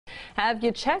Have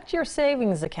you checked your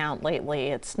savings account lately?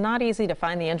 It's not easy to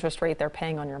find the interest rate they're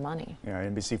paying on your money. Yeah,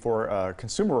 NBC4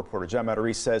 consumer reporter John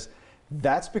Matarese says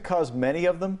that's because many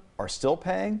of them are still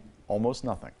paying almost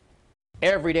nothing.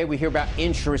 Every day we hear about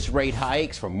interest rate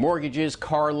hikes for mortgages,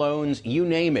 car loans, you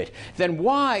name it. Then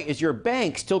why is your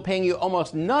bank still paying you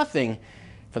almost nothing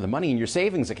for the money in your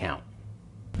savings account?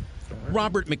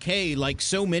 Robert McKay, like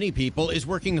so many people, is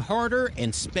working harder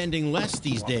and spending less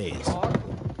these days.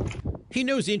 He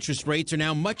knows interest rates are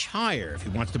now much higher if he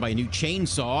wants to buy a new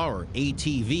chainsaw or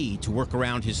ATV to work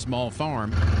around his small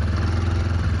farm.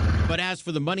 But as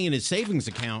for the money in his savings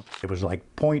account, it was like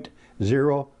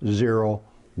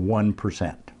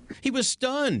 0.001%. He was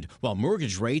stunned. While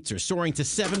mortgage rates are soaring to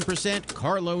 7%,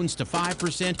 car loans to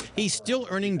 5%, he's still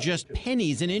earning just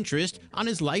pennies in interest on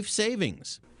his life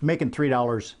savings. Making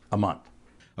 $3 a month.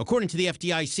 According to the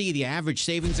FDIC, the average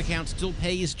savings account still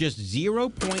pays just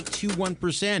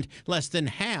 0.21%, less than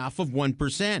half of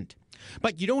 1%.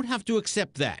 But you don't have to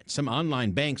accept that. Some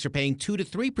online banks are paying 2 to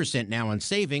 3% now on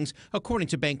savings, according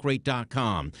to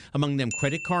Bankrate.com. Among them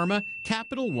Credit Karma,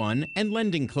 Capital One, and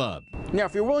Lending Club. Now,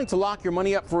 if you're willing to lock your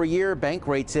money up for a year,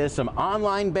 Bankrate says some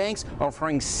online banks are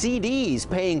offering CDs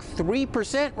paying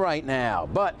 3% right now.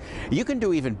 But you can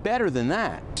do even better than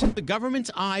that. The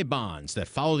government's I bonds that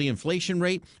follow the inflation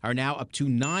rate are now up to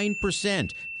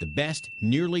 9%, the best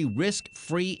nearly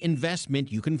risk-free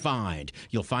investment you can find.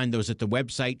 You'll find those at the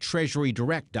website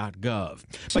treasurydirect.gov.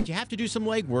 But you have to do some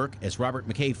legwork, as Robert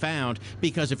McKay found,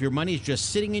 because if your money is just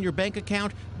sitting in your bank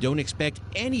account, don't expect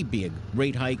any big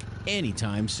rate hike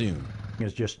anytime soon.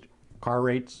 It's just car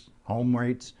rates, home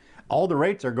rates. All the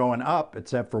rates are going up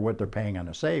except for what they're paying on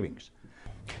the savings.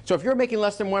 So if you're making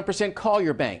less than 1%, call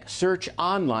your bank. Search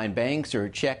online banks or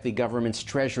check the government's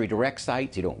Treasury Direct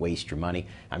site so you don't waste your money.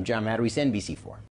 I'm John Matarese, NBC4.